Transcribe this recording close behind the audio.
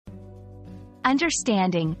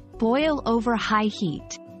Understanding, boil over high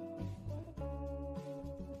heat.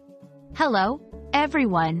 Hello,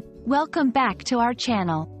 everyone. Welcome back to our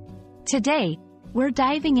channel. Today, we're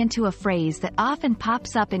diving into a phrase that often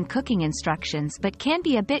pops up in cooking instructions but can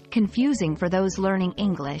be a bit confusing for those learning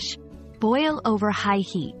English. Boil over high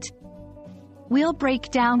heat. We'll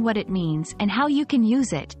break down what it means and how you can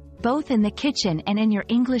use it, both in the kitchen and in your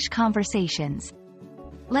English conversations.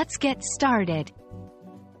 Let's get started.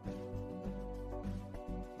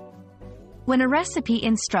 When a recipe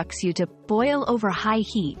instructs you to boil over high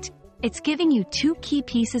heat, it's giving you two key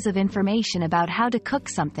pieces of information about how to cook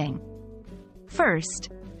something. First,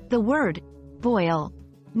 the word boil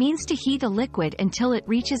means to heat a liquid until it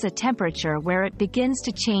reaches a temperature where it begins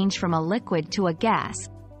to change from a liquid to a gas,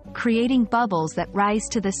 creating bubbles that rise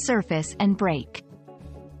to the surface and break.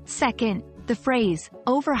 Second, the phrase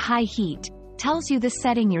over high heat tells you the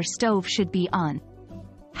setting your stove should be on.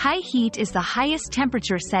 High heat is the highest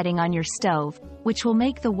temperature setting on your stove, which will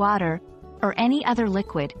make the water, or any other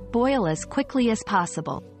liquid, boil as quickly as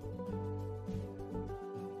possible.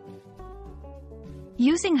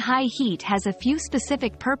 Using high heat has a few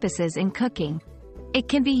specific purposes in cooking. It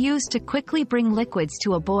can be used to quickly bring liquids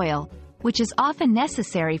to a boil, which is often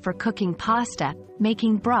necessary for cooking pasta,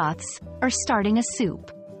 making broths, or starting a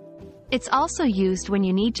soup. It's also used when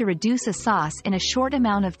you need to reduce a sauce in a short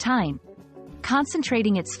amount of time,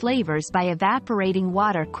 concentrating its flavors by evaporating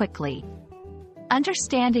water quickly.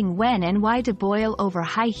 Understanding when and why to boil over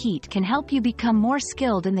high heat can help you become more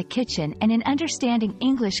skilled in the kitchen and in understanding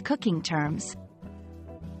English cooking terms.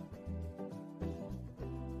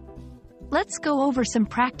 Let's go over some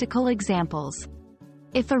practical examples.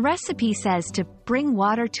 If a recipe says to bring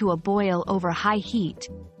water to a boil over high heat,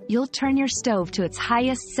 you'll turn your stove to its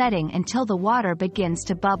highest setting until the water begins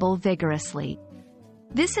to bubble vigorously.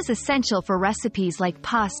 This is essential for recipes like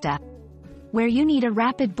pasta, where you need a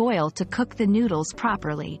rapid boil to cook the noodles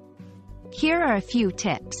properly. Here are a few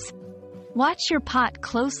tips. Watch your pot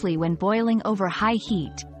closely when boiling over high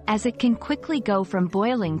heat, as it can quickly go from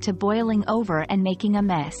boiling to boiling over and making a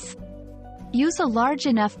mess. Use a large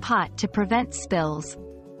enough pot to prevent spills.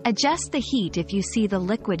 Adjust the heat if you see the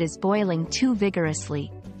liquid is boiling too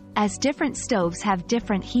vigorously, as different stoves have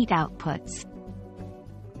different heat outputs.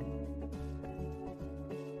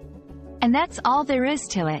 And that's all there is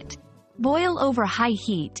to it. Boil over high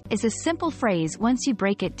heat is a simple phrase once you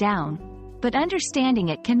break it down, but understanding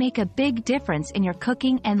it can make a big difference in your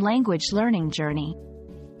cooking and language learning journey.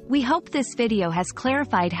 We hope this video has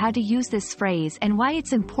clarified how to use this phrase and why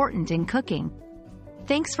it's important in cooking.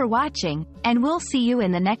 Thanks for watching, and we'll see you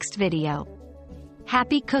in the next video.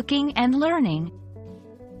 Happy cooking and learning!